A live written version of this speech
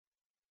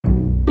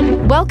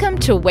Welcome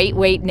to Wait,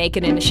 Wait,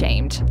 Naked and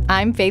Ashamed.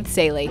 I'm Faith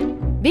Salie.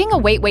 Being a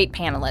Wait, Wait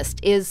panelist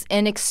is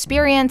an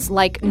experience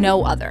like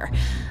no other.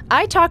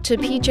 I talked to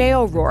PJ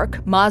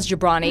O'Rourke, Maz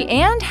Jobrani,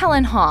 and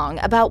Helen Hong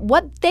about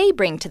what they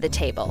bring to the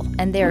table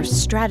and their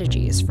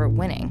strategies for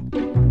winning.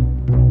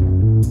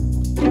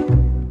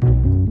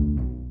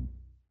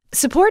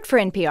 Support for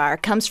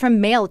NPR comes from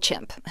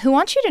MailChimp, who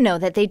wants you to know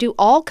that they do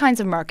all kinds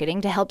of marketing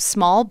to help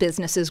small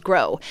businesses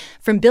grow,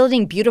 from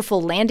building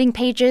beautiful landing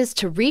pages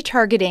to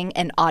retargeting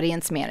and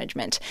audience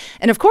management.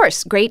 And of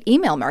course, great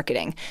email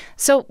marketing.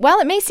 So while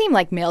it may seem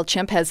like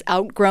MailChimp has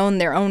outgrown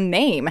their own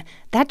name,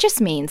 that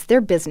just means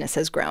their business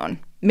has grown.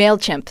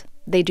 MailChimp,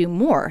 they do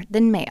more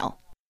than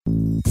mail.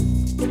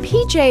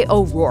 PJ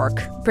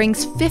O'Rourke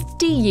brings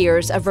 50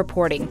 years of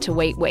reporting to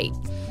Wait, Wait,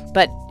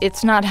 but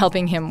it's not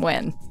helping him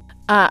win.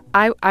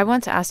 I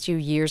once asked you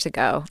years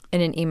ago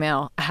in an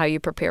email how you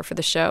prepare for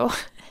the show,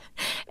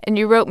 and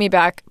you wrote me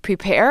back,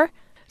 prepare?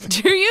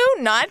 Do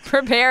you not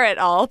prepare at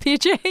all,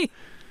 PJ?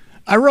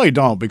 I really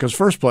don't, because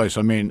first place,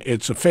 I mean,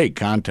 it's a fake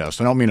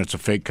contest. I don't mean it's a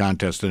fake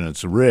contest and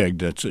it's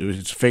rigged. It's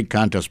a fake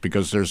contest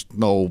because there's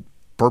no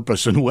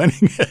purpose in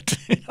winning it.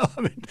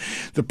 I mean,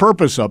 the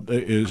purpose of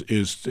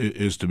is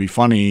to be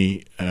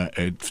funny,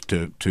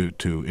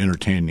 to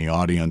entertain the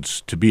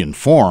audience, to be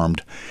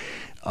informed.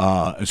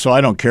 So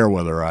I don't care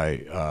whether I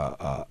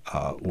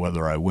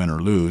win or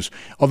lose.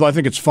 Although I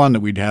think it's fun that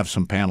we'd have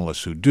some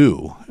panelists who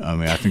do. I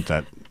mean, I think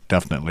that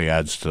definitely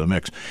adds to the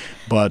mix.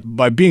 But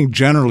by being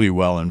generally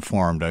well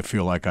informed, I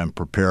feel like I'm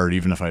prepared,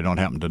 even if I don't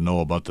happen to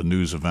know about the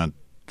news event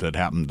that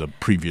happened the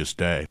previous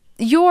day.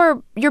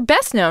 You're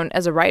best known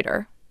as a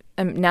writer.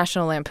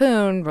 National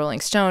Lampoon, Rolling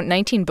Stone,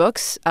 19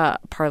 books,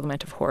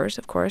 Parliament of Horrors,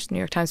 of course, New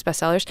York Times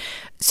bestsellers.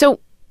 So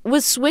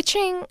was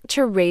switching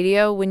to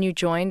radio when you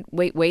joined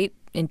Wait, Wait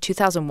in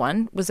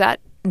 2001, was that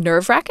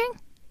nerve-wracking?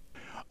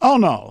 Oh,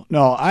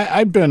 no.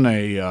 I've been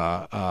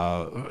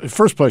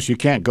first place, you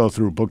can't go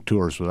through book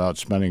tours without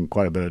spending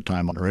quite a bit of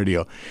time on the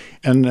radio.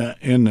 And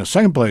in the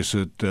second place,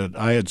 that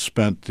I had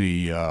spent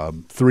the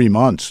 3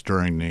 months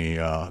during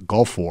the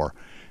Gulf War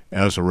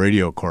as a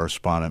radio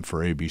correspondent for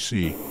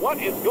ABC. What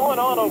is going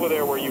on over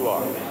there where you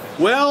are?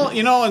 Well,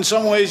 in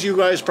some ways you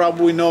guys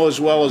probably know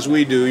as well as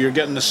we do. You're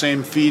getting the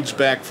same feeds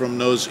back from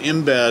those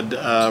embed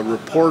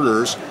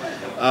reporters.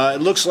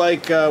 It looks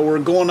like we're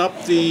going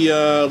up the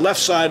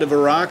left side of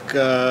Iraq,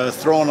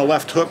 throwing a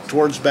left hook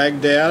towards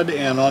Baghdad,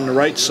 and on the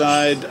right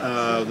side,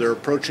 they're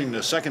approaching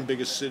the second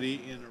biggest city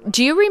in Iraq.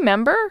 Do you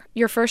remember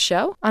your first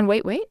show on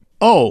Wait, Wait?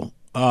 Oh,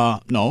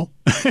 no.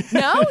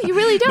 No, you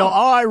really don't? No,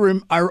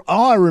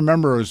 all I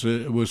remember is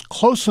it was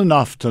close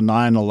enough to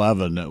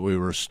 9/11 that we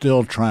were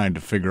still trying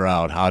to figure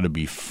out how to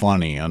be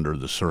funny under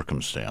the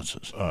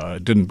circumstances.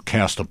 It didn't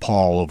cast a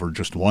pall over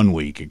just 1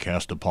 week. It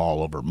cast a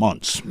pall over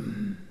months.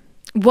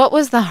 What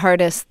was the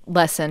hardest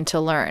lesson to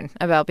learn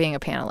about being a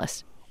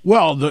panelist?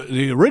 Well,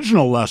 the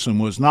original lesson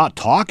was not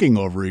talking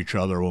over each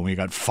other when we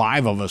got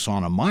 5 of us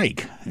on a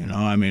mic.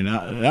 I mean,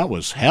 that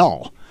was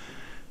hell.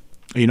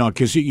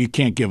 Because you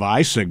can't give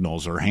eye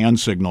signals or hand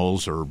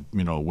signals or,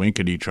 wink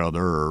at each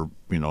other or,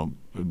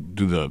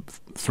 do the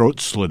throat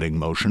slitting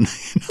motion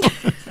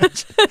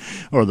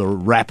or the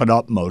wrap it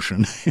up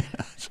motion.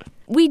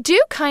 We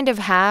do kind of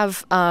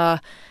have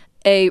a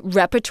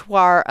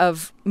repertoire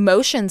of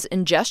motions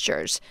and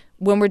gestures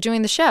when we're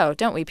doing the show,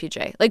 don't we,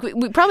 PJ? Like,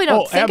 we probably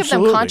don't think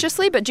absolutely. of them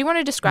consciously, but do you want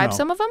to describe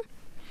some of them?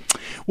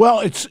 Well,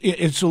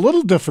 it's a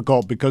little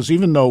difficult because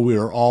even though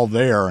we're all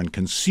there and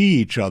can see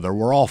each other,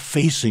 we're all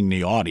facing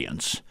the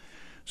audience.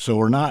 So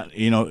we're not,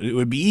 it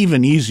would be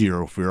even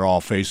easier if we were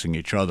all facing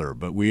each other.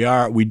 But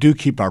we do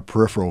keep our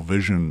peripheral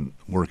vision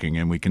working,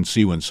 and we can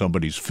see when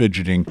somebody's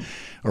fidgeting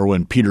or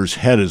when Peter's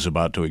head is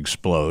about to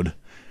explode.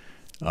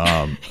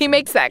 He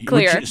makes that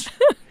clear.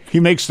 He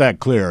makes that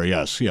clear,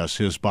 yes.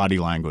 His body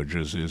language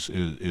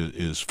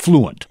is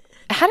fluent.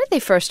 How did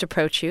they first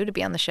approach you to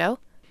be on the show?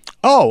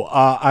 Oh,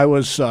 I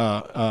was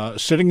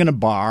sitting in a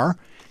bar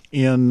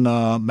in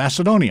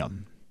Macedonia.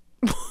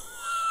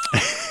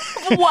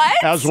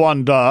 What? As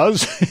one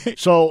does.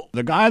 So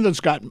the guy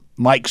that's got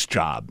Mike's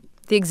job.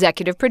 The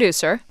executive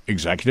producer,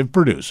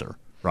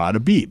 Rod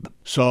Habib.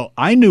 So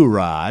I knew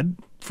Rod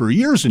for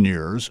years and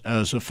years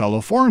as a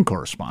fellow foreign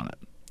correspondent.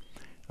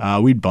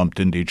 We'd bumped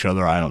into each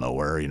other, I don't know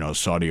where,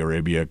 Saudi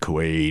Arabia,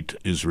 Kuwait,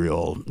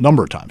 Israel, a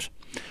number of times.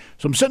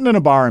 So I'm sitting in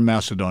a bar in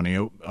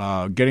Macedonia,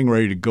 getting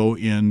ready to go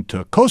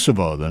into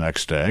Kosovo the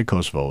next day.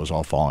 Kosovo was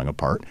all falling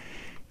apart.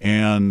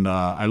 And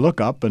I look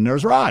up, and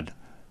there's Rod.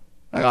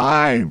 I go,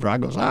 hi.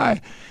 Rod goes,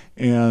 hi.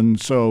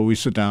 And so we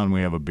sit down and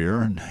we have a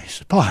beer. And he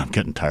said, I'm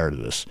getting tired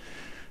of this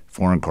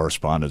foreign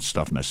correspondent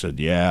stuff. And I said,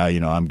 yeah,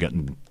 I'm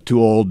getting too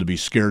old to be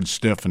scared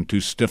stiff and too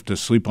stiff to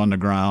sleep on the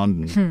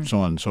ground and so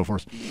on and so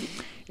forth.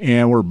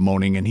 And we're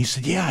moaning. And he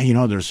said, yeah,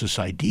 there's this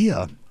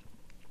idea,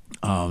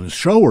 this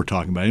show we're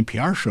talking about,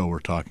 NPR show we're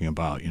talking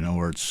about,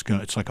 where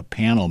it's like a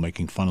panel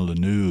making fun of the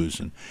news.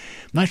 And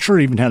I'm not sure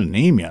it even had a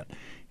name yet.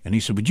 And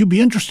he said, would you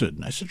be interested?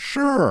 And I said,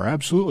 sure,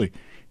 absolutely.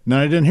 And then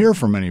I didn't hear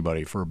from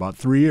anybody for about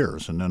 3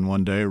 years. And then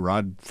one day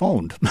Rod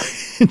phoned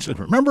and said,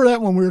 remember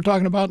that when we were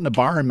talking about in the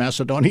bar in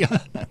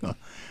Macedonia? I go,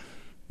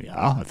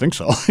 yeah, I think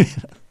so.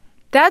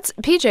 That's,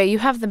 PJ, you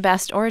have the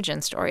best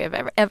origin story of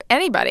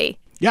anybody.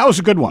 Yeah, it was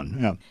a good one.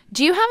 Yeah.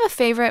 Do you have a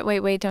favorite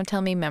Wait, Don't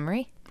Tell Me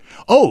memory?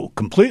 Oh,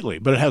 completely.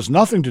 But it has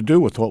nothing to do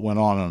with what went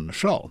on the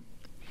show.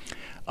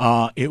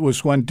 It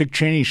was when Dick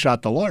Cheney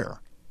shot the lawyer.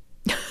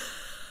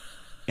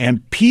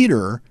 And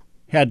Peter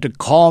had to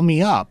call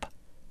me up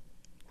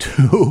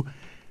to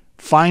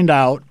find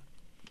out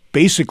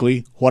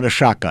basically what a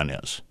shotgun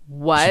is.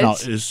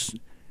 What?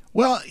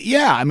 Well,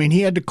 yeah. I mean,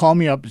 he had to call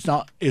me up.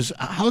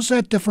 How's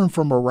that different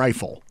from a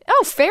rifle?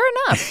 Oh, fair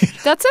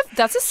enough.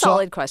 That's a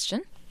solid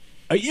question.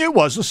 It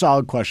was a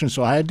solid question,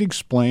 so I had to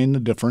explain the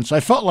difference. I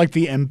felt like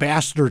the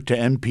ambassador to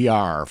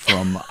NPR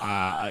from,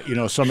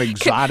 some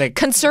exotic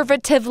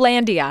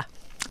Conservative-landia.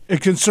 A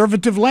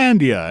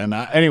Conservative-landia. And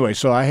anyway,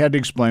 so I had to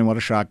explain what a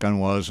shotgun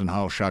was and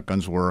how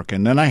shotguns work,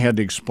 and then I had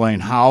to explain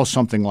how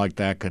something like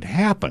that could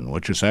happen,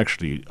 which is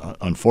actually,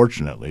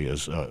 unfortunately,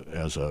 as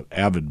a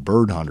avid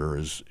bird hunter,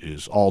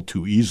 is all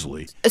too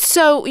easily.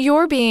 So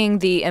you're being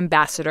the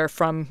ambassador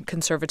from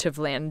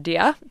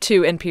Conservative-landia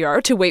to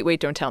NPR to Wait,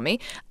 Don't Tell Me.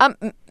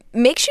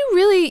 Makes you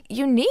really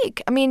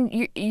unique. I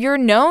mean, you're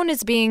known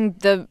as being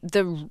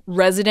the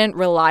resident,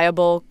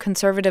 reliable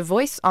conservative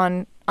voice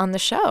on the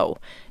show.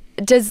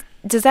 Does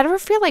that ever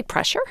feel like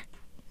pressure?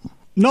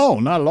 No,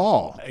 not at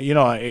all.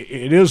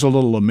 It is a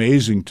little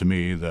amazing to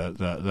me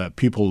that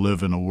people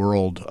live in a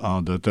world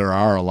that there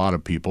are a lot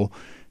of people,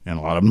 and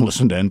a lot of them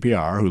listen to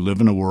NPR, who live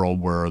in a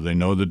world where they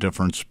know the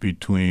difference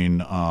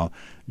between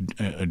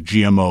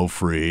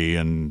GMO-free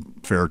and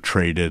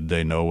fair-traded.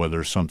 They know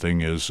whether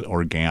something is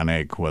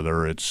organic,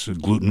 whether it's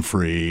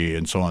gluten-free,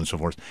 and so on and so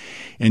forth.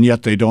 And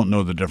yet they don't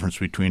know the difference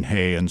between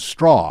hay and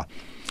straw.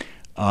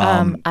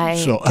 I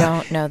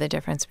don't know the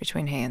difference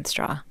between hay and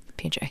straw,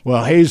 PJ.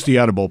 Well, hay's the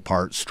edible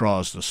part, straw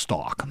is the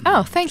stalk.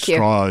 Oh, thank you.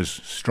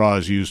 Straw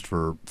is used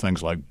for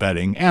things like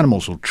bedding.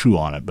 Animals will chew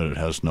on it, but it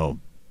has no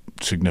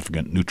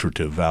significant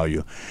nutritive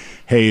value.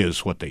 Hay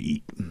is what they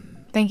eat.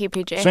 Thank you,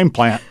 PJ. Same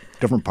plant,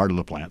 different part of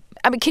the plant.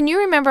 I mean, can you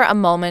remember a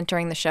moment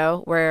during the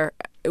show where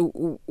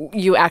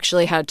you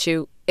actually had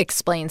to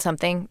explain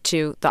something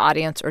to the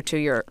audience or to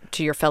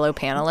your fellow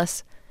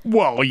panelists?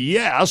 Well,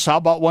 yes. How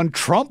about when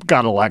Trump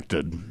got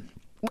elected?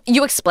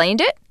 You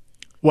explained it?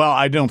 Well,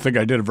 I don't think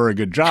I did a very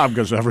good job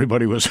because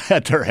everybody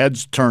had their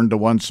heads turned to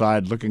one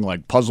side looking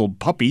like puzzled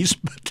puppies.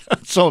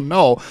 So,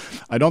 no,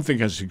 I don't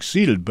think I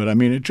succeeded. But,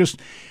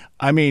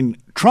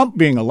 Trump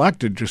being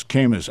elected just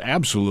came as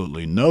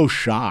absolutely no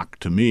shock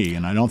to me,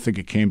 and I don't think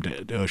it came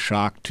to a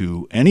shock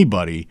to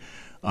anybody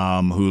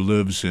who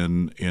lives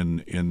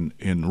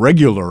in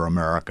regular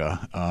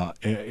America.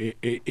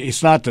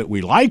 It's not that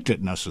we liked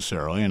it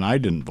necessarily, and I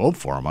didn't vote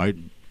for him. I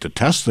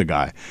detest the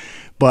guy.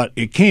 But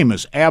it came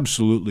as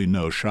absolutely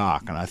no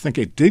shock, and I think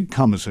it did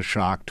come as a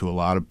shock to a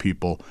lot of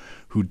people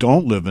who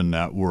don't live in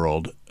that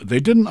world. They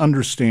didn't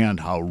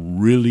understand how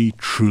really,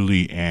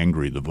 truly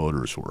angry the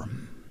voters were.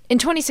 In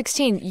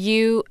 2016,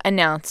 you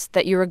announced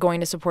that you were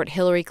going to support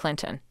Hillary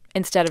Clinton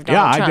instead of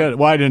Donald Trump. Yeah, I did.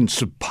 Well, I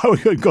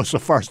didn't go so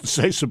far as to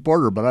say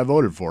support her, but I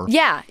voted for her.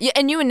 Yeah,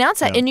 and you announced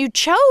that, and you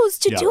chose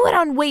to do it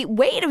on Wait.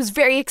 It was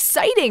very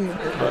exciting.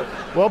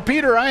 Well,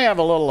 Peter, I have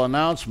a little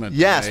announcement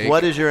to make.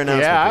 What is your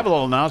announcement? Yeah, I have a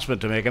little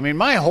announcement to make.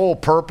 My whole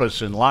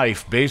purpose in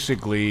life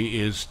basically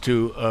is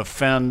to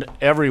offend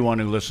everyone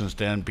who listens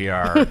to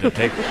NPR, to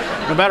take,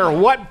 no matter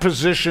what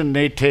position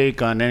they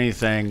take on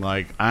anything,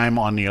 like I'm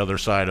on the other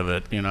side of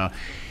it,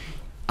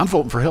 I'm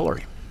voting for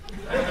Hillary.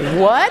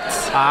 What?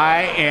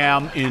 I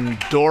am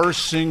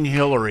endorsing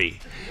Hillary.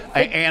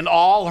 And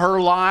all her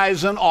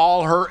lies and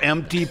all her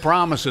empty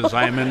promises.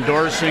 I am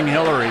endorsing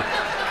Hillary.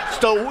 It's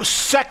the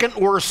second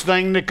worst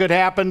thing that could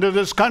happen to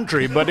this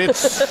country, but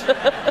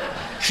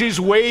she's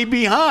way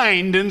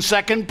behind in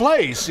second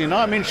place.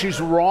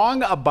 She's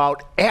wrong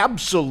about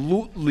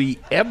absolutely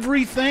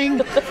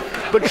everything,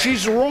 but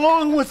she's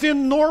wrong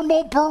within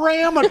normal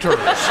parameters.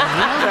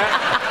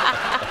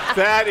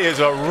 That is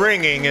a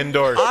ringing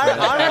endorsement.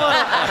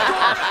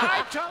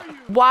 I tell you.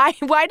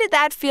 Why did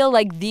that feel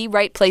like the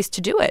right place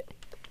to do it?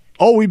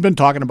 Oh, we've been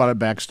talking about it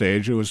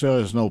backstage. There was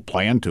no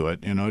plan to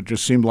it. It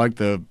just seemed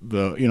like it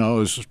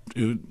was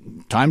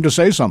time to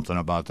say something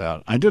about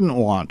that. I didn't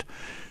want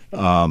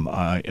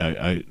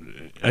I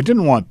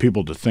didn't want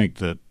people to think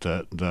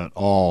that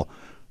all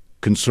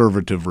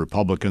conservative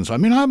Republicans.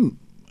 I'm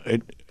a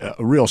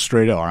real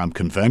straight R. I'm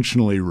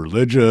conventionally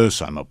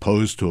religious. I'm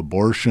opposed to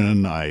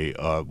abortion.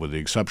 With the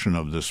exception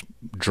of this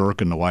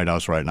jerk in the White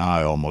House right now,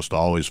 I almost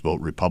always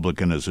vote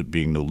Republican as it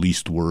being the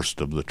least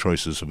worst of the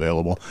choices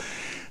available.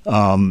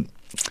 And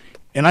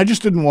I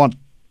just didn't want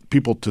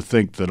people to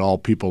think that all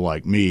people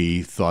like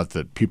me thought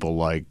that people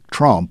like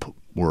Trump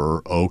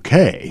were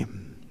okay,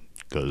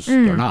 because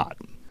they're not.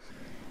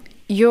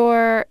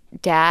 Your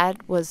dad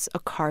was a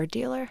car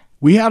dealer?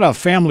 We had a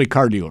family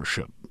car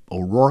dealership,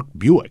 O'Rourke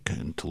Buick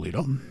in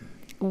Toledo.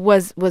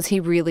 Was he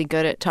really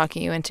good at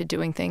talking you into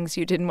doing things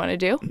you didn't want to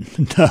do?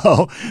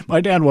 No,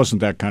 my dad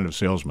wasn't that kind of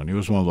salesman. He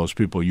was one of those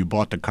people, you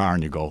bought the car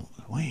and you go,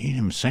 well, he didn't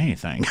even say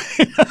anything.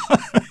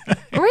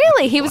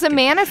 Really? He was a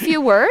man of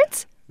few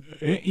words?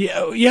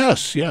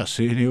 Yes.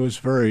 He was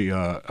very.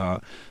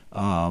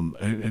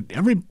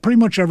 Pretty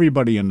much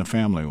everybody in the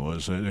family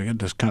was. They had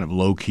this kind of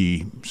low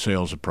key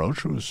sales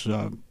approach. It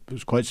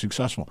was quite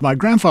successful. My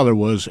grandfather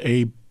was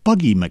a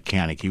buggy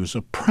mechanic. He was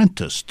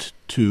apprenticed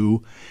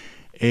to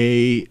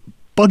a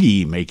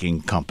buggy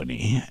making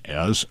company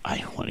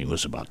when he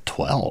was about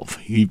 12.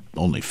 He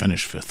only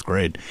finished 5th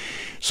grade.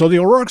 So the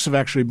O'Rourkes have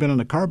actually been in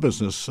the car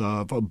business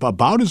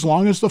about as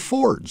long as the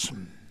Fords.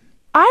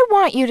 I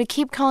want you to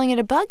keep calling it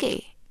a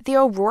buggy. The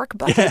O'Rourke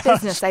buggy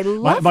business. I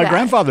love that. My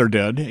grandfather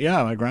did.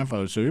 Yeah, my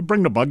grandfather said, you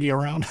bring the buggy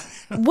around.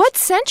 What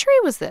century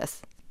was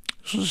this?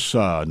 This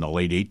was in the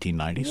late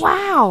 1890s.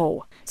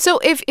 Wow. So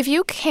if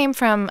you came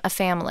from a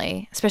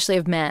family, especially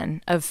of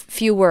men, of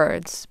few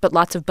words but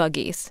lots of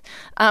buggies,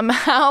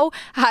 how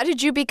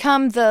did you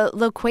become the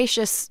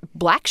loquacious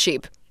black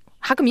sheep?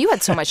 How come you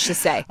had so much to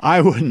say? I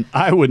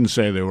wouldn't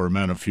say they were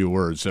men of few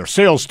words. Their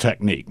sales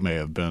technique may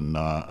have been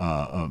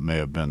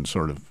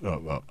sort of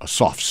a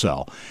soft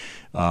sell.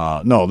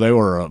 No, they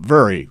were a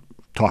very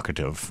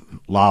talkative,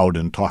 loud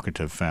and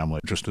talkative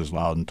family, just as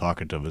loud and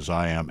talkative as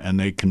I am, and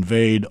they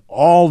conveyed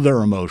all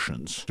their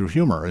emotions through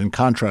humor, in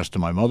contrast to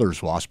my mother's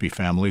waspy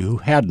family who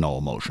had no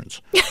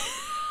emotions.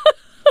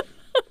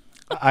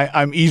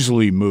 I'm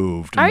easily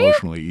moved,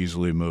 emotionally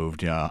easily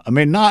moved, yeah. I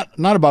mean, not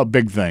about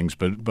big things,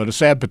 but a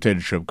sad potato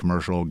chip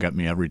commercial will get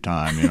me every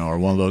time, or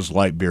one of those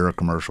light beer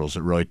commercials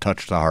that really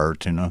touch the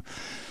heart,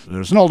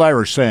 There's an old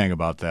Irish saying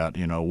about that,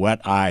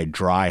 wet eye,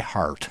 dry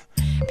heart.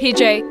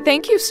 PJ,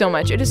 thank you so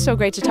much. It is so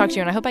great to talk to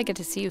you, and I hope I get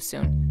to see you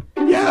soon.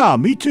 Yeah,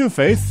 me too,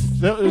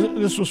 Faith.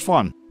 This was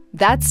fun.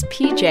 That's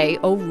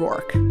PJ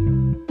O'Rourke.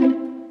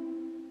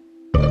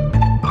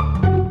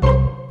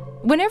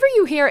 Whenever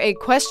you hear a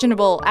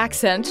questionable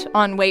accent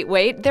on Wait,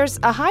 Wait, there's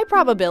a high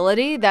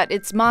probability that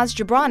it's Maz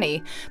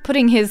Jobrani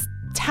putting his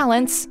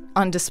talents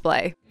on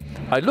display.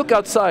 I look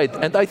outside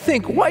and I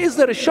think, why is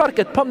there a shark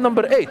at pump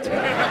number 8?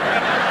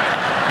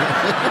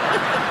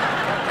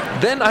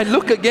 Then I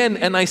look again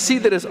and I see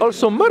there is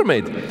also a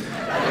mermaid.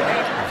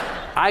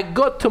 I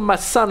go to my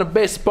son's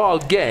baseball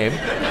game.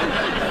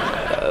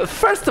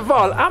 First of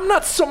all, I'm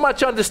not so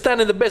much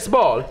understanding the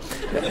baseball.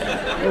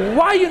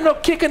 Why you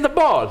not kicking the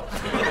ball?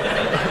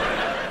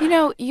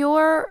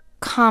 Your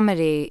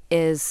comedy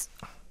is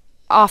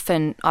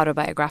often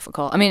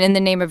autobiographical. I mean, in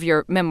the name of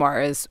your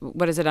memoir is,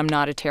 what is it? I'm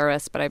not a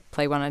terrorist, but I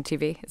play one on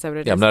TV. Is that what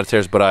it is? Yeah, I'm not a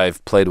terrorist, but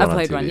I've played one on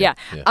TV. One, yeah.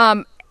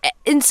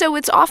 And so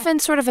it's often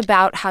sort of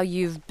about how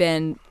you've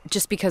been,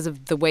 just because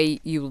of the way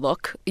you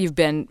look, you've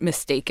been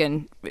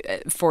mistaken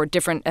for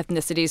different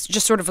ethnicities,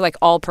 just sort of like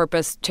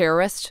all-purpose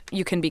terrorist.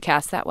 You can be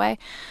cast that way.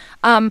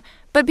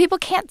 But people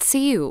can't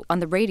see you on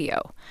the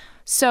radio.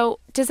 So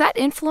does that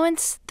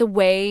influence the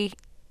way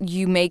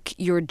you make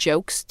your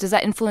jokes? Does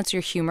that influence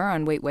your humor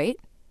on Wait, Wait?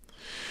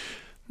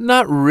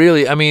 Not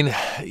really. I mean,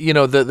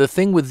 the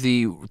thing with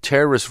the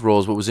terrorist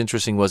roles, what was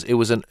interesting was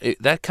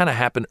that kind of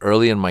happened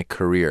early in my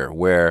career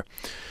where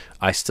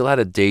I still had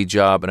a day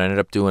job and I ended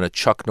up doing a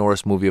Chuck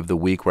Norris movie of the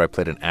week where I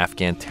played an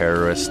Afghan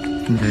terrorist.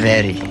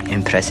 Very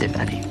impressive,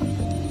 Ali.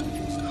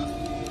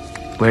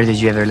 Where did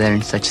you ever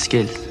learn such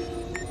skills?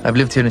 I've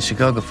lived here in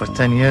Chicago for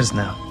 10 years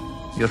now.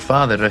 Your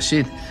father,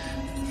 Rashid,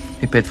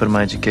 he paid for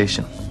my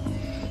education.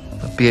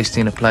 A PhD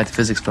in applied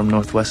physics from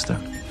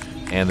Northwestern.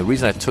 And the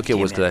reason I took it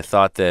was that I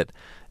thought that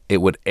it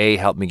would, A,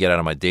 help me get out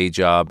of my day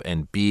job,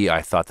 and B,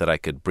 I thought that I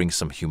could bring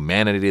some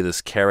humanity to this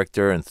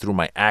character and through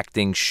my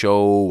acting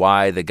show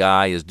why the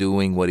guy is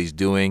doing what he's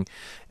doing.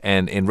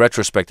 And in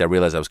retrospect, I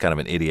realized I was kind of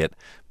an idiot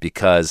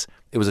because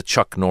it was a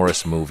Chuck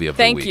Norris movie of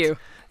the week. Thank you.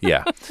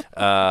 Yeah.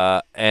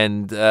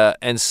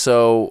 And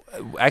so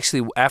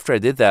actually after I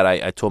did that,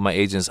 I told my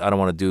agents I don't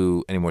want to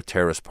do any more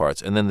terrorist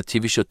parts. And then the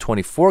TV show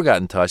 24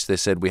 got in touch. They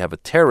said, we have a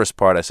terrorist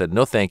part. I said,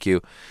 no, thank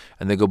you.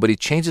 And they go, but he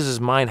changes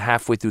his mind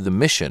halfway through the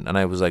mission. And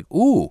I was like,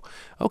 ooh,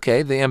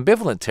 okay, the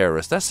ambivalent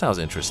terrorist. That sounds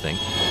interesting.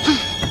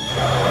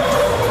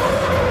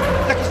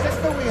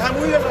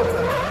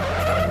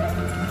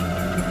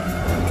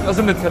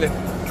 لازم نتكلم.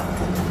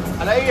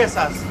 على أي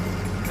أساس؟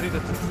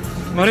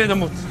 ما أريد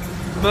أموت.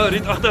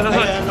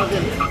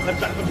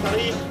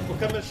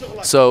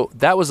 So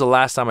that was the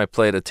last time I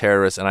played a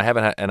terrorist, and I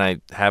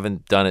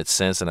haven't done it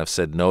since, and I've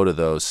said no to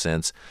those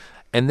since.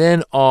 And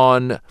then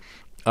on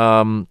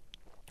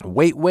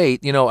Wait,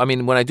 Wait, I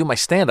mean, when I do my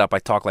stand-up, I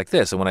talk like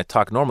this, and when I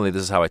talk normally,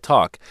 this is how I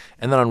talk.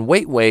 And then on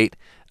Wait, Wait,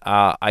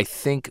 I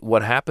think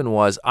what happened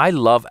was I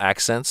love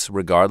accents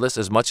regardless,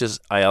 as much as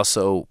I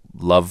also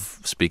love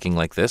speaking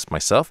like this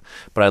myself,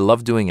 but I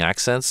love doing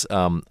accents.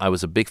 I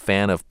was a big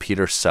fan of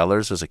Peter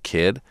Sellers as a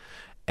kid,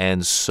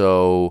 and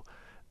so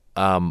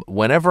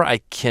whenever I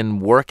can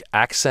work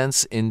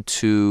accents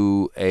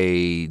into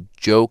a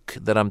joke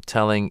that I'm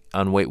telling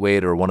on Wait,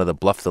 Wait or one of the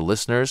Bluff the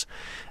Listeners,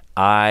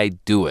 I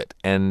do it.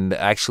 And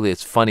actually,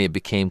 it's funny, it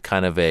became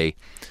kind of I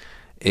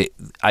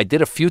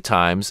did a few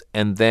times,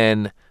 and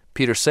then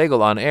Peter Sagal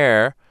on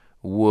air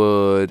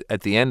would,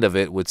 at the end of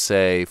it, would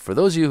say, for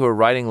those of you who are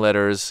writing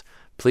letters,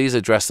 please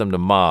address them to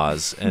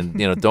Maz, and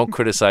don't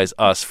criticize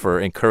us for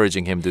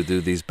encouraging him to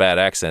do these bad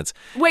accents.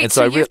 Wait, and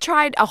so you've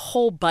tried a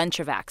whole bunch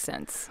of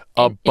accents?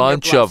 A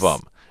bunch of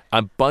them,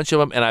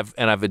 and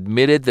I've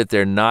admitted that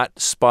they're not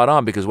spot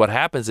on, because what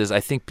happens is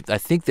I think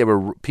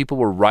people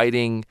were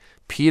writing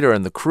Peter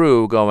and the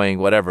crew going,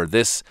 whatever,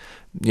 this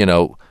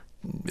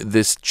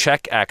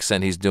Czech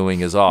accent he's doing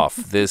is off.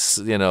 This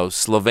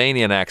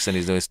Slovenian accent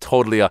he's doing is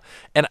totally off.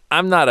 And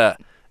I'm not a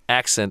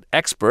accent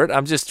expert.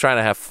 I'm just trying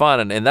to have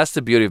fun, and that's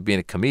the beauty of being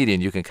a comedian.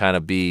 You can kind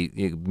of be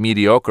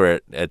mediocre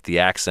at the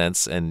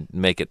accents and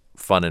make it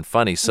fun and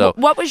funny. So,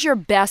 what was your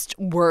best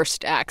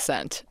worst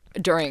accent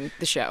during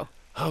the show?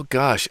 Oh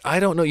gosh, I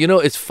don't know.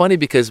 It's funny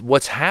because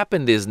what's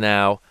happened is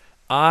now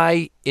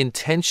I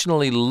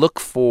intentionally look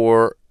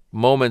for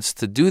moments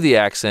to do the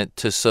accent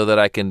so that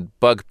I can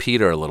bug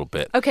Peter a little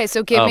bit. Okay,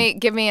 so give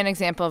me an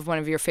example of one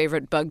of your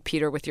favorite bug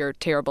Peter with your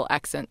terrible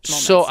accent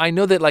moments. So I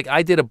know that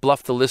I did a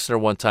Bluff the Listener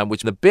one time,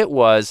 which the bit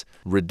was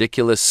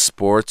ridiculous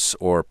sports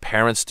or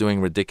parents doing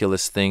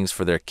ridiculous things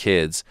for their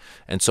kids.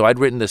 And so I'd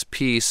written this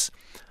piece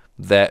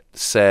that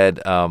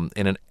said,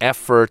 in an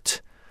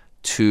effort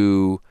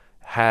to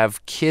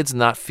have kids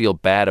not feel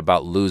bad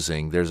about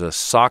losing, there's a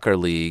soccer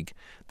league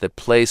that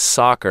plays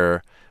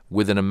soccer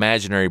with an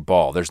imaginary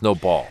ball. There's no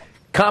ball.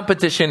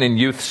 Competition in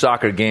youth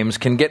soccer games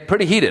can get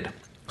pretty heated.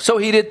 So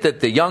heated that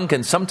the young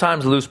can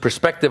sometimes lose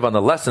perspective on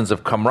the lessons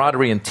of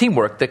camaraderie and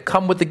teamwork that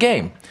come with the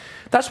game.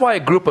 That's why a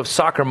group of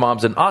soccer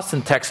moms in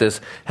Austin,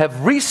 Texas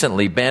have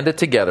recently banded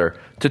together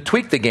to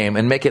tweak the game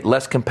and make it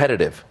less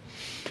competitive.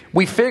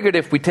 We figured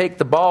if we take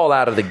the ball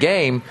out of the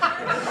game,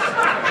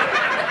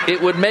 it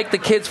would make the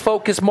kids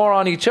focus more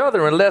on each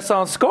other and less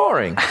on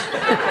scoring.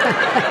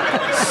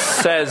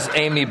 Says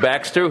Amy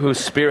Baxter, who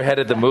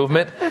spearheaded the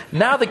movement.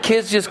 Now the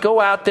kids just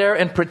go out there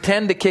and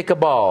pretend to kick a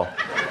ball.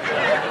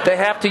 They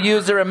have to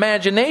use their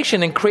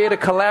imagination and create a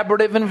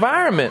collaborative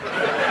environment.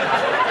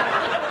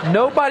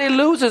 Nobody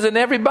loses and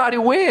everybody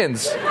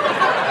wins.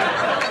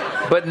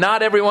 But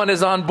not everyone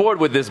is on board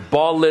with this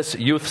ball-less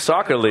youth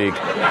soccer league.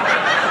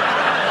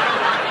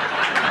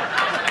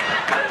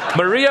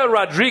 Maria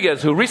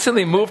Rodriguez, who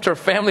recently moved her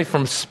family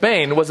from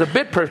Spain, was a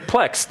bit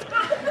perplexed.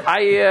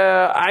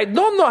 I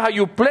don't know how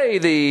you play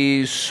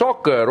the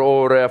soccer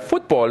or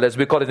football, as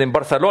we call it in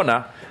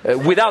Barcelona,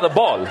 without a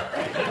ball.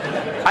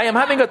 I am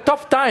having a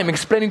tough time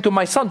explaining to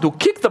my son to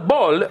kick the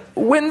ball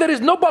when there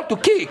is no ball to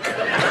kick.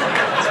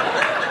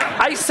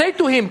 I say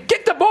to him,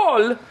 kick the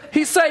ball.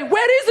 He say,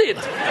 where is it?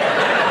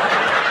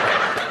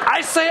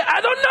 I say, I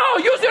don't know.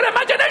 Use your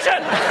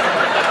imagination.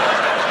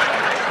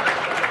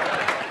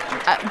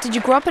 Did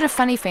you grow up in a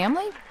funny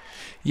family?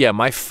 Yeah,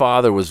 my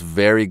father was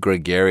very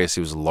gregarious.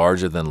 He was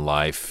larger than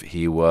life.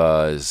 He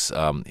was,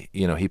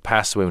 he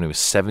passed away when he was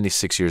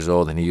 76 years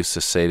old, and he used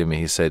to say to me,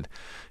 he said,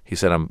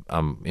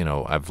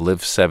 I've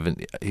lived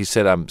 70. He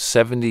said, I'm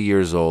 70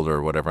 years old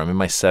or whatever. I'm in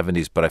my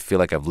 70s, but I feel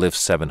like I've lived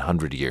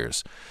 700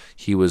 years.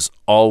 He was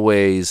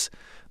always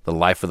the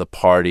life of the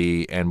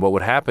party, and what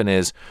would happen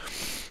is,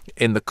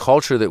 in the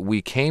culture that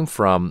we came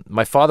from,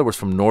 my father was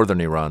from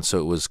northern Iran, so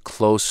it was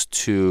close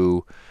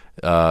to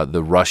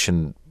the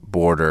Russian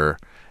border.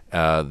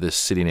 This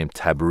city named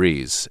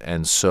Tabriz.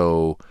 And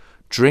so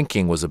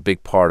drinking was a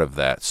big part of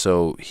that.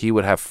 So he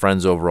would have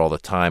friends over all the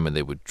time, and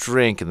they would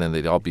drink, and then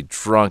they'd all be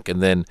drunk.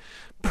 And then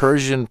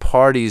Persian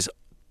parties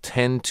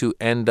tend to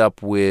end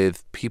up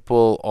with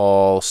people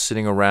all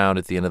sitting around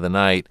at the end of the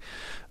night,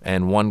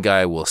 and one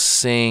guy will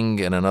sing,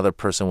 and another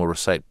person will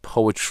recite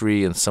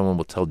poetry, and someone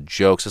will tell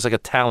jokes. It's like a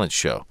talent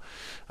show.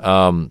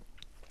 And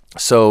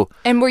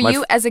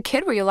as a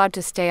kid, were you allowed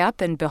to stay up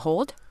and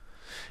behold?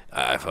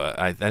 I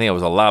think I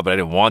was allowed, but I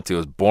didn't want to. It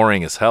was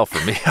boring as hell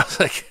for me. I was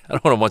like, I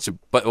don't want to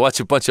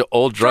watch a bunch of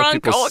old drunk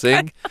people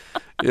sing.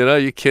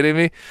 You kidding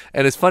me?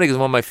 And it's funny because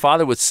when my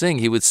father would sing,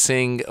 he would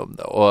sing.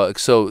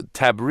 So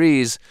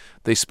Tabriz,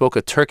 they spoke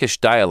a Turkish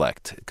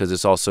dialect because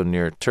it's also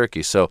near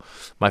Turkey. So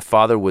my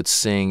father would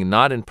sing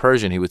not in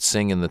Persian; he would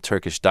sing in the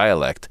Turkish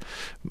dialect,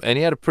 and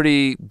he had a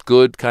pretty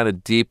good kind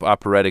of deep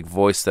operatic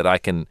voice that I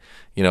can,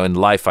 in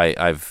life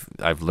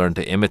I've learned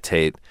to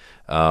imitate.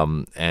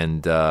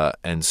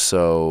 And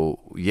so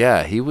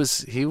he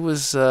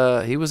was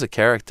a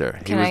character.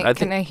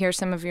 Can I hear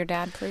some of your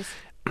dad, please?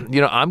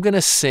 I'm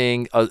gonna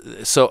sing.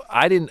 So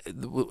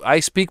I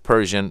speak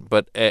Persian,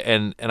 but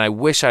and I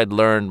wish I'd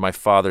learned my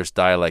father's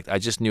dialect. I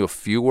just knew a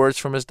few words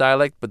from his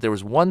dialect, but there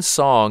was one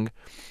song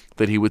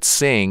that he would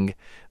sing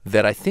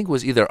that I think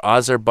was either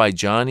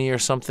Azerbaijani or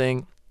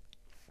something.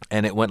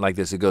 And it went like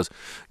this. It goes,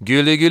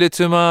 Güle güle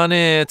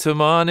tumane,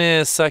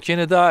 tumane,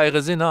 sakine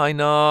daigazin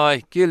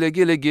aynay, güle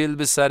güle gül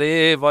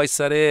besare, vay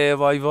sare,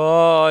 vay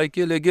vay,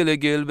 güle güle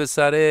gül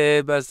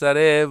besare,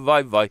 besare,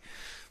 vay vay.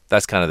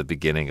 That's kind of the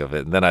beginning of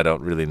it. And then I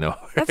don't really know.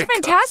 That's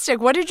fantastic.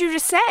 What did you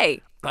just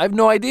say? I have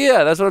no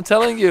idea. That's what I'm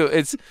telling you.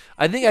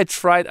 I think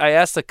I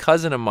asked a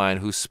cousin of mine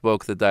who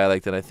spoke the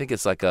dialect, and I think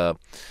it's some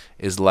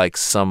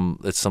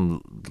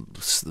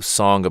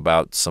song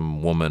about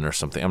some woman or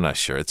something. I'm not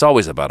sure. It's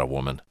always about a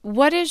woman.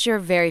 What is your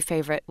very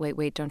favorite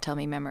Wait, Don't Tell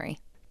Me memory?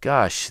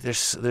 Gosh,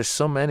 there's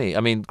so many. I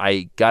mean,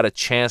 I got a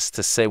chance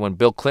to say when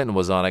Bill Clinton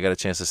was on, I got a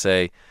chance to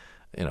say,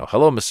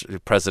 hello, Mr.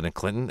 President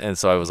Clinton. And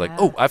so I was like,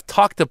 oh, I've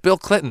talked to Bill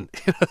Clinton.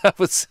 That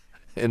was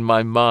in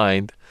my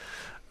mind.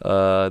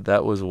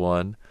 That was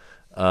one.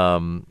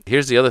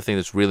 Here's the other thing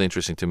that's really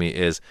interesting to me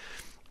is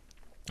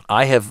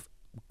I have,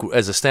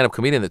 as a stand-up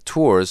comedian that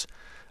tours,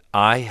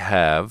 I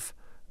have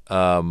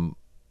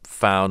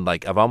found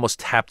like I've almost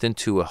tapped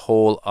into a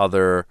whole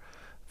other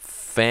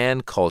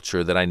fan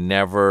culture that I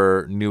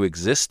never knew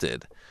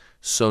existed.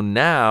 So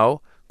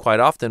now, quite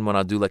often when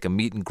I'll do like a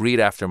meet and greet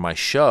after my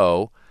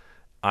show,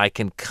 I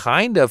can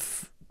kind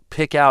of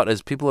pick out,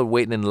 as people are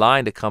waiting in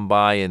line to come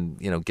by and,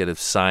 get a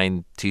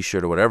signed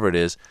T-shirt or whatever it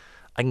is,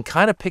 I can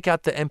kind of pick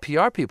out the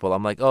NPR people.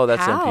 I'm like, oh,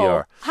 that's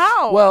NPR.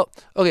 How? Well,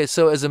 okay,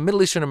 so as a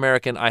Middle Eastern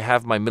American, I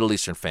have my Middle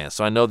Eastern fans.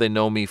 So I know they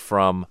know me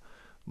from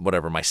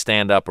whatever, my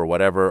stand-up or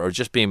whatever, or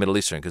just being Middle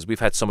Eastern, because we've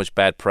had so much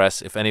bad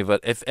press. If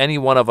any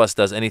one of us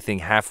does anything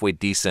halfway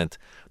decent,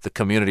 the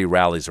community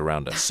rallies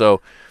around us.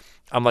 So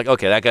I'm like,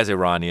 okay, that guy's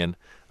Iranian.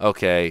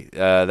 Okay,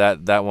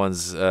 that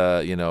one's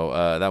that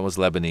one's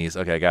Lebanese.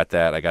 Okay, I got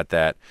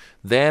that.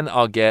 Then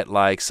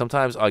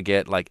sometimes I'll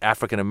get like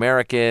African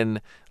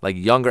American, like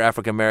younger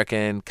African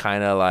American,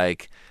 kind of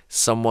like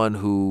someone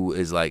who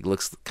is like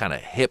looks kind of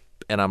hip,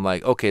 and I'm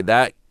like, okay,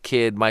 that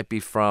kid might be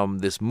from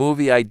this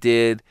movie I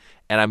did,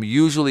 and I'm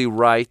usually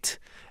right.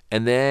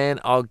 And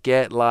then I'll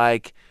get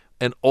like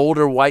an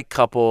older white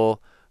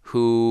couple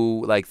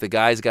who, like, the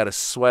guy's got a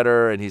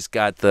sweater and he's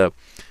got the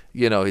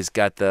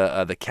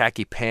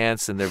khaki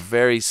pants, and they're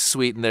very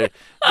sweet, and they're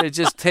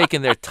just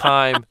taking their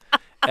time.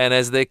 And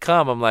as they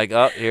come, I'm like,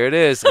 oh, here it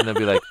is. And they'll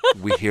be like,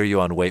 we hear you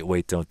on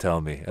Wait, Don't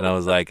Tell Me. And I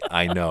was like,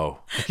 I know.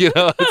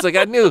 It's like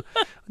I knew,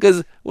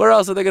 because where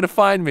else are they going to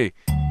find me?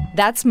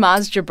 That's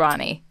Maz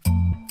Jobrani.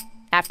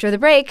 After the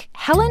break,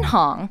 Helen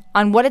Hong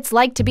on what it's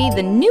like to be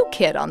the new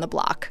kid on the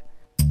block.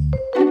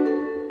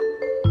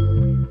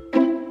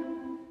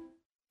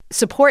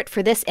 Support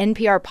for this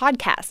NPR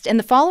podcast and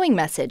the following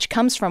message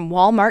comes from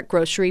Walmart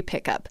Grocery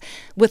Pickup.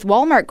 With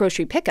Walmart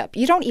Grocery Pickup,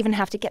 you don't even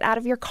have to get out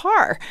of your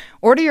car.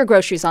 Order your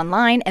groceries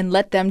online and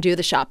let them do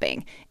the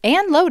shopping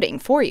and loading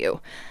for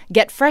you.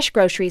 Get fresh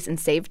groceries and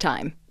save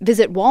time.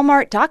 Visit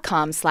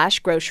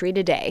walmart.com/grocery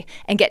today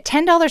and get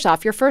 $10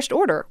 off your first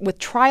order with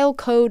trial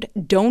code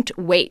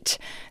DON'TWAIT.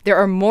 There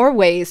are more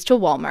ways to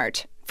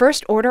Walmart.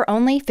 First order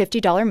only,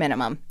 $50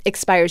 minimum.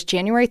 Expires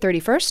January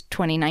 31st,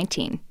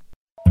 2019.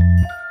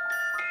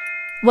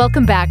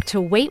 Welcome back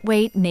to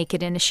Wait,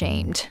 Naked and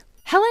Ashamed.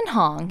 Helen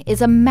Hong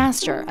is a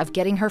master of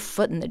getting her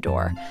foot in the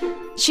door.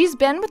 She's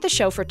been with the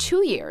show for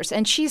 2 years,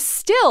 and she's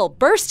still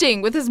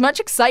bursting with as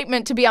much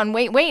excitement to be on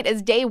Wait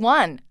as day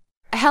one.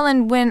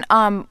 Helen, when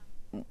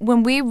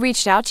we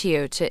reached out to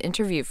you to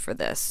interview for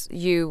this,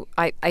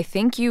 I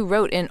think you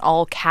wrote in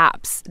all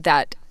caps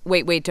that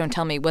Wait, Don't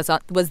Tell Me was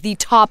the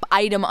top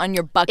item on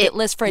your bucket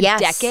list for a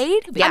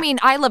decade? Yeah. I mean,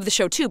 I love the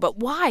show too, but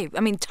why? I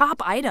mean,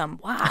 top item.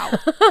 Wow.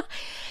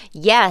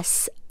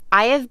 Yes.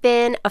 I have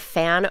been a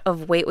fan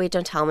of Wait,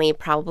 Don't Tell Me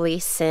probably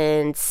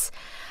since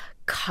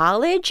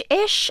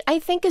college-ish, I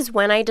think, is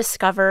when I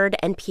discovered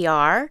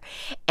NPR.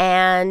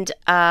 And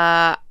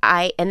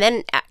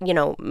then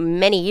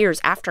many years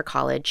after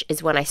college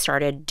is when I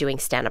started doing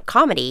stand-up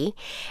comedy.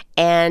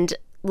 And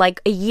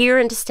like a year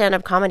into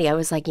stand-up comedy, I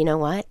was like, you know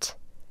what?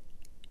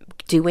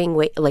 Being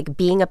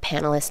a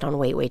panelist on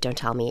Wait, Don't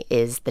Tell Me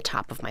is the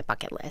top of my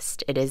bucket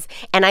list. It is.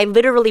 And I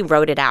literally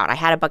wrote it out. I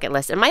had a bucket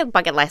list, and my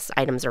bucket list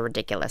items are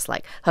ridiculous,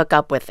 like hook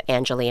up with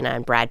Angelina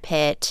and Brad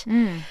Pitt.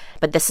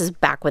 But this is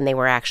back when they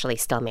were actually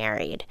still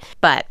married.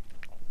 But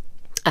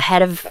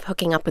ahead of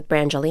hooking up with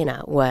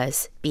Brangelina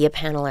was be a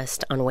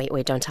panelist on Wait,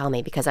 Don't Tell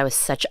Me, because I was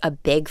such a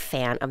big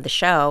fan of the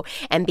show.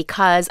 And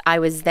because I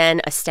was then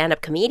a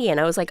stand-up comedian,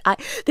 I was like,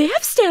 they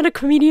have stand-up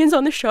comedians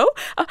on the show?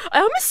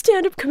 I'm a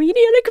stand-up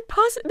comedian.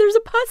 There's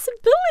a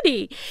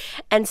possibility.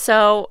 And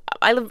so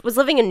I was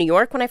living in New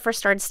York when I first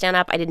started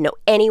stand-up. I didn't know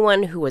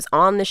anyone who was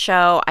on the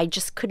show. I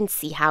just couldn't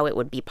see how it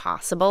would be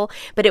possible.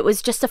 But it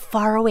was just a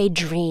faraway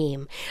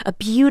dream, a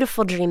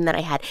beautiful dream that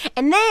I had.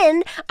 And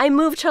then I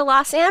moved to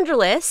Los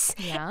Angeles.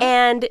 Yeah.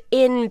 And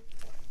in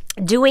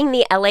doing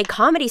the LA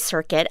comedy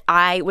circuit,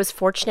 I was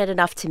fortunate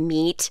enough to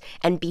meet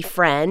and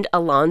befriend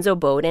Alonzo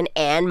Bodden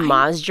and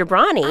Maz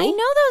Jobrani. I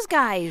know those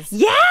guys.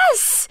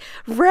 Yes!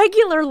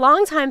 Regular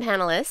longtime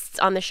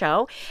panelists on the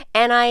show.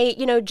 And I,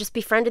 just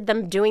befriended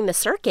them doing the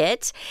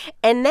circuit.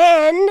 And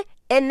then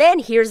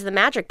here's the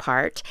magic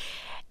part.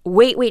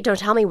 Wait, Don't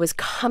Tell Me was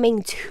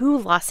coming to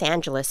Los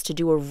Angeles to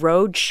do a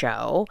road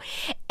show,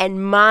 and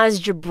Maz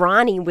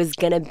Jobrani was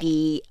going to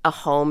be a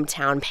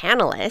hometown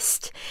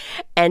panelist.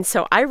 And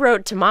so I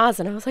wrote to Maz,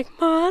 and I was like,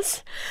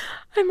 Maz,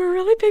 I'm a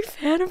really big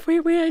fan of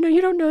Wait Wait. I know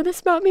you don't know this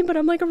about me, but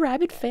I'm like a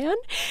rabid fan.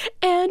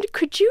 And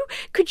could you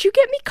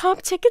get me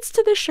comp tickets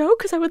to the show?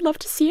 Because I would love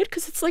to see it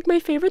because it's like my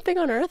favorite thing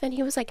on earth. And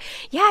he was like,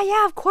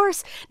 yeah, of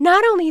course.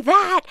 Not only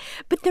that,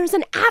 but there's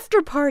an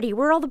after party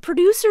where all the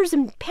producers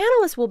and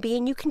panelists will be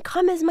and you can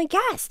come as my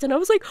guest. And I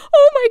was like,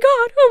 oh my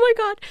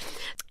God.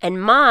 And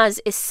Maz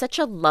is such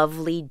a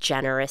lovely,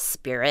 generous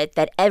spirit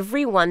that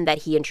everyone that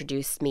he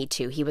introduced me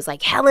to, he was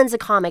like, Helen's a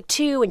comic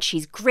too, and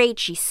she's great.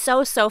 She's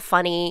so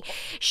funny.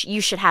 You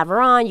should have her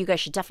on. You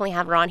guys should definitely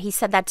have her on. He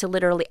said that to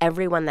literally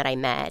everyone that I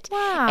met.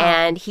 Wow.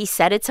 And he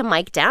said it to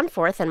Mike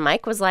Danforth, and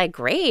Mike was like,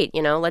 great,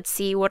 let's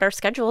see what our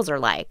schedules are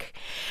like.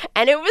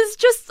 And it was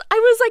just, I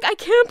was like, I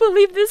can't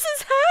believe this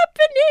is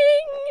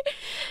happening.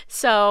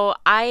 So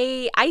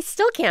I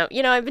still can't,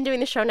 I've been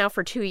doing the show now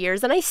for 2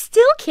 years, and I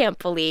still can't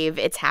believe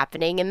it's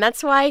happening. And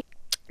that's why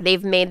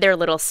they've made their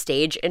little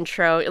stage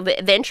intro,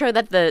 the intro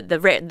that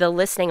the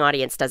listening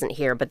audience doesn't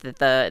hear, but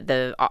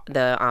the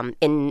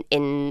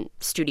in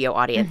studio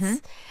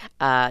audience,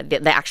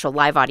 the actual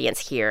live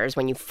audience hears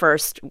when we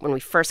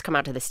first come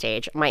out to the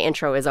stage. My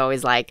intro is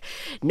always like,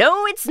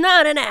 "No, it's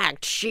not an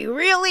act. She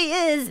really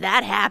is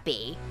that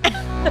happy."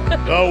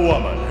 The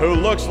woman who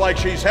looks like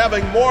she's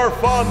having more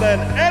fun than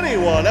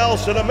anyone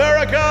else in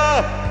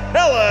America,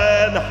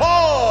 Helen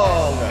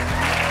Hong.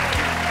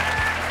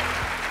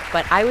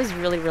 But I was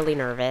really, really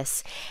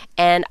nervous.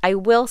 And I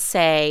will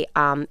say,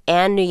 Ann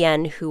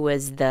Nguyen, who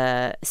was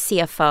the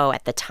CFO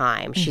at the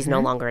time, she's no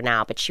longer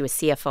now, but she was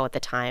CFO at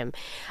the time,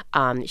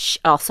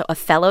 also a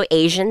fellow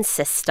Asian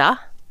sister.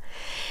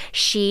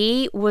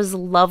 She was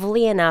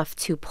lovely enough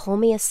to pull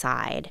me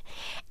aside,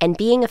 and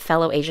being a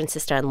fellow Asian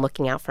sister and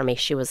looking out for me,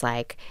 she was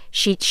like,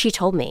 she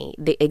told me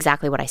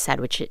exactly what I said,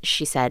 which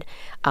she said,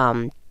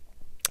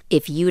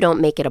 if you don't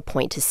make it a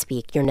point to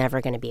speak, you're never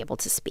going to be able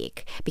to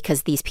speak,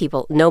 because these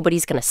people,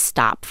 nobody's going to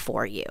stop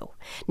for you.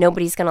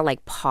 Nobody's going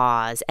to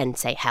pause and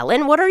say,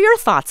 Helen, what are your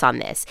thoughts on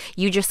this?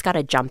 You just got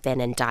to jump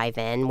in and dive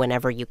in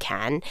whenever you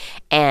can.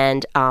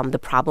 And the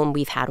problem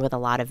we've had with a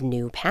lot of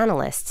new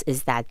panelists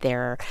is that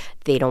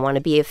they don't want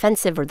to be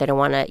offensive, or they don't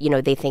want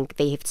to, they think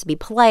they have to be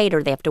polite,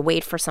 or they have to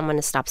wait for someone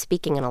to stop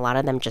speaking. And a lot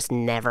of them just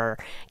never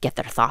get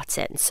their thoughts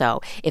in.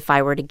 So if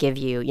I were to give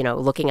you,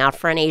 looking out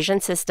for an Asian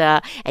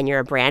sister, and you're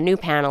a brand new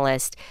panelist,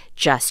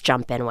 just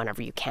jump in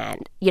whenever you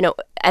can.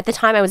 At the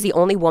time I was the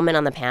only woman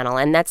on the panel,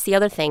 and that's the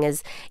other thing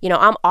is,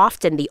 I'm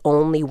often the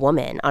only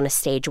woman on a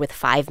stage with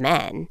 5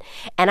 men,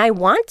 and I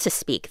want to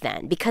speak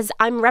then because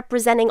I'm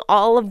representing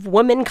all of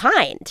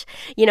womankind,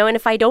 and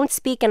if I don't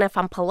speak and if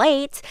I'm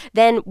polite,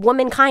 then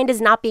womankind is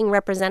not being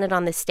represented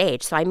on the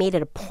stage. So I made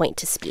it a point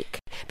to speak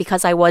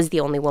because I was the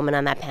only woman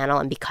on that panel,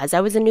 and because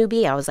I was a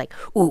newbie, I was like,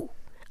 ooh,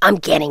 I'm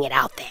getting it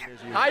out there.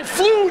 I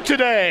flew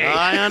today.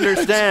 I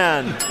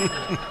understand.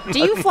 Do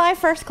you fly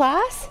first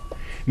class?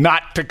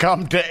 Not to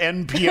come to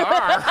NPR.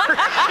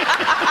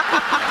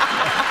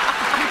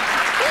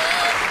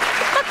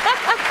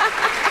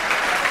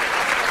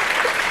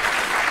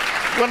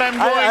 When I'm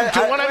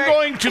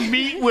going to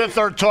meet with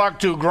or talk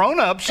to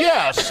grown-ups,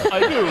 yes,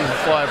 I do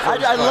fly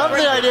first class. I love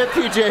the idea,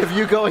 PJ, of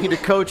you going to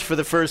coach for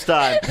the first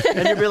time,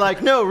 and you'd be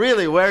like, no,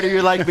 really, where do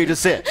you like me to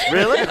sit?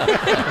 Really?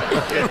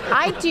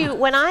 I do.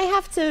 When I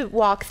have to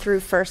walk through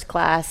first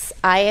class,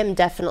 I am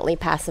definitely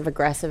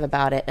passive-aggressive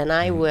about it, and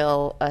I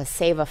will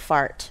save a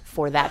fart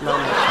for that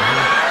moment.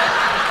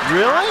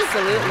 Really?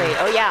 Absolutely.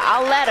 Oh, yeah,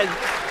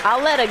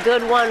 I'll let a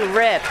good one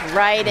rip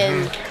right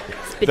in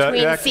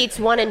between seats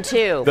 1 and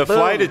 2. The Boom.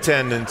 flight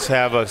attendants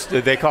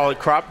they call it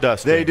crop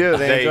dusting. They do.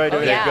 They enjoy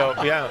doing it.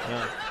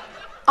 Yeah.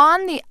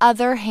 On the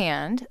other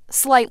hand,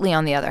 slightly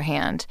on the other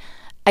hand,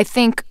 I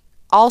think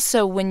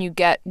also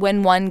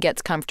when one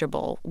gets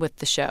comfortable with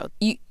the show,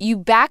 you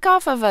back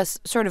off of a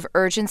sort of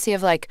urgency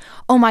of like,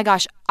 oh my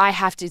gosh, I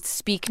have to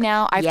speak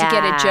now. I have to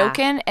get a joke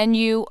in, and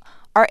you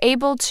are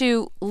able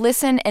to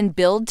listen and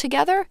build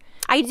together.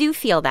 I do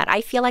feel that.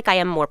 I feel like I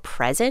am more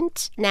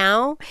present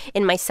now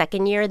in my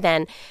second year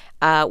than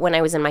when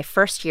I was in my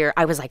first year.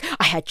 I was like,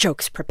 I had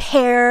jokes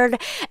prepared.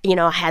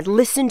 I had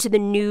listened to the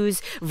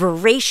news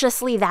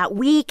voraciously that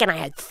week, and I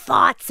had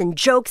thoughts and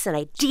jokes and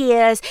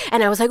ideas.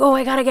 And I was like, oh,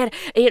 I gotta get,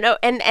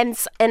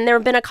 and there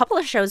have been a couple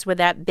of shows where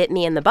that bit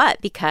me in the butt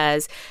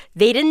because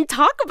they didn't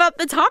talk about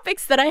the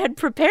topics that I had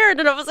prepared.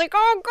 And I was like,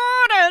 oh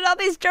God, I had all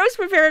these jokes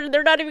prepared, and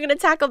they're not even going to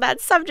tackle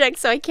that subject,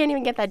 so I can't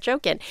even get that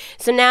joke in.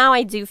 So now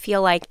I do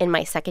feel like in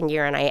my second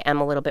year, and I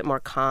am a little bit more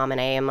calm, and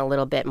I am a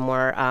little bit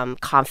more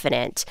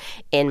confident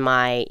in my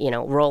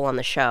role on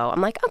the show.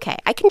 I'm like, okay,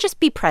 I can just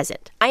be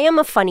present. I am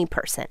a funny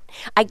person.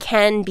 I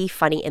can be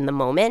funny in the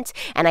moment,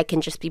 and I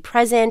can just be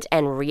present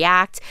and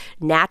react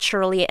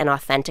naturally and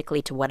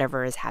authentically to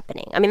whatever is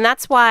happening. I mean,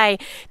 that's why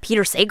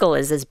Peter Sagal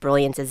is as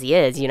brilliant as he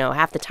is.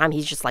 Half the time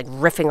he's just like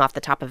riffing off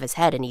the top of his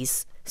head, and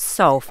he's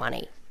so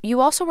funny. You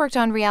also worked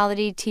on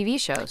reality TV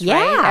shows,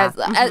 yeah.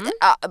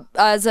 right?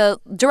 As a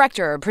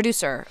director,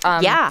 producer.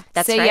 Yeah,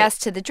 that's Say right. Yes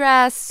to the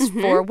Dress,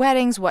 For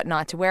Weddings, What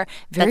Not to Wear.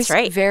 That's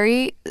right.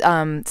 Very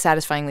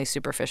satisfyingly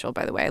superficial,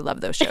 by the way. I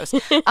love those shows.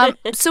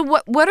 So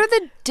what are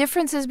the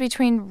differences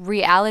between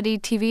reality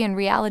TV and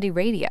reality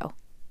radio?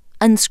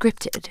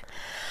 unscripted?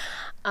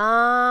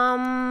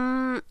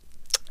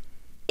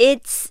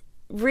 It's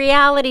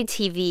reality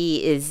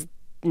TV is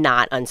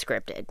not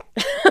unscripted.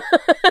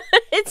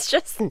 It's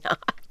just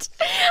not.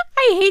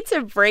 I hate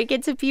to break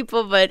it to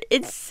people, but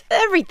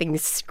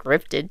everything's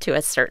scripted to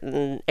a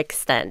certain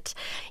extent.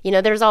 You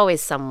know, there's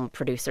always some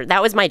producer.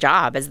 That was my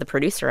job as the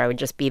producer. I would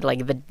just be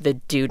like the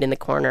dude in the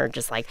corner,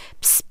 just like,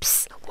 psst,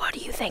 psst, what do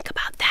you think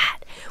about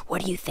that?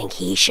 What do you think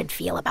he should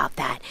feel about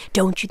that?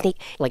 Don't you think?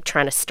 Like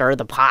trying to stir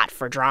the pot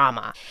for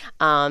drama.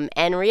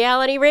 And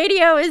reality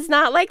radio is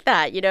not like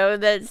that. You know,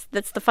 that's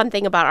the fun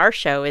thing about our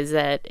show is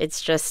that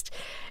it's just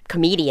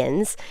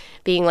comedians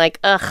being like,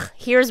 ugh,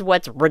 here's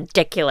what's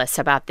ridiculous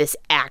about this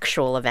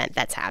actual event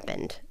that's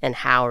happened, and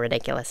how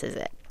ridiculous is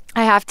it?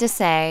 I have to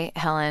say,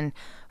 Helen,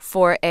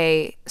 for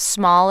a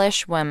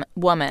smallish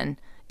woman,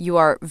 you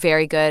are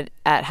very good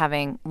at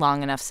having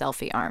long enough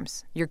selfie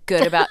arms. You're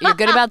good about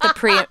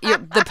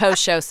the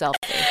post-show selfie.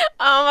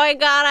 Oh my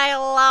God, I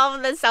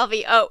love the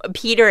selfie. Oh,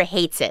 Peter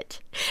hates it.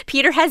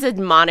 Peter has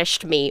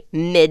admonished me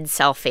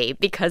mid-selfie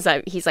because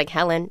he's like,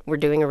 Helen, we're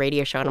doing a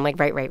radio show. And I'm like,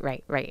 right.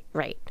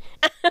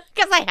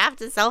 Because I have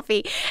to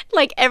selfie.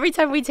 Like every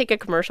time we take a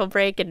commercial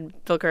break and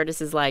Bill Curtis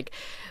is like,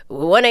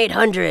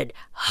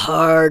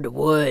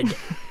 1-800-HARDWOOD.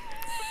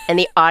 And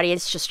the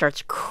audience just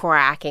starts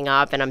cracking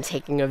up and I'm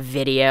taking a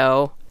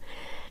video.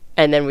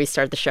 And then we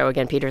start the show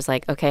again. Peter's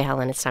like, okay,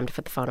 Helen, it's time to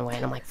put the phone away.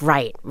 And I'm like,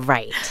 right.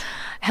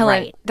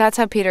 Helen, right. That's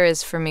how Peter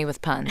is for me with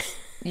puns.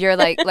 You're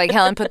like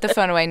Helen, put the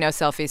phone away, no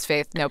selfies,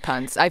 Faith, no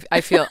puns. I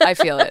feel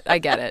it. I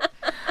get it.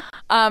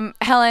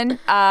 Helen,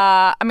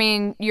 I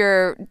mean,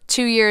 you're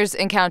 2 years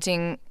and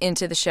counting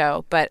into the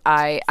show, but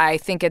I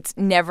think it's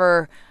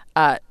never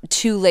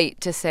too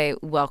late to say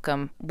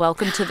welcome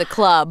to the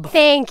club.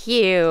 Thank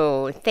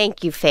you,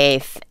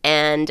 Faith,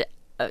 and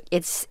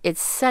it's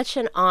such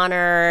an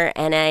honor,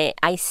 and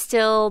I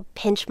still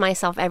pinch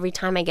myself every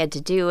time I get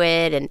to do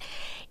it, and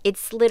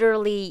it's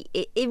literally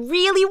it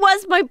really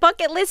was my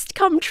bucket list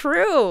come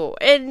true,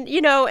 and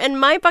you know,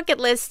 and my bucket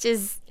list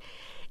is.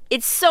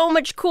 It's so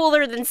much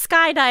cooler than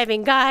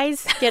skydiving,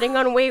 guys. Getting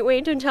on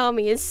Wait, Don't Tell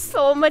Me is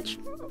so much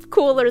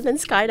cooler than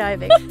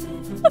skydiving.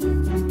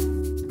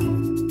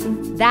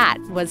 That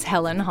was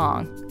Helen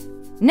Hong.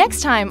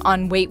 Next time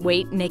on Wait,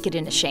 Naked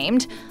and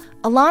Ashamed,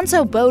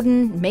 Alonzo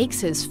Bowden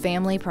makes his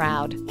family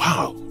proud.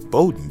 Wow,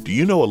 Bowden. Do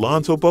you know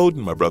Alonzo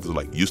Bowden? My brother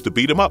used to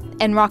beat him up.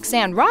 And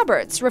Roxanne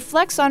Roberts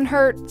reflects on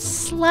her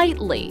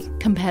slightly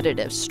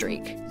competitive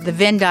streak. The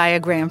Venn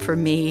diagram for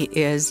me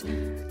is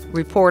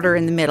reporter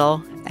in the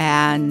middle,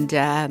 and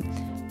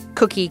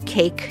cookie,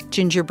 cake,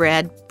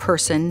 gingerbread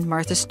person,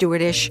 Martha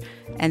Stewart-ish,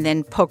 and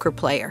then poker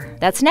player.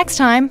 That's next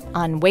time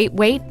on Wait,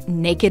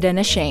 Naked and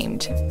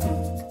Ashamed.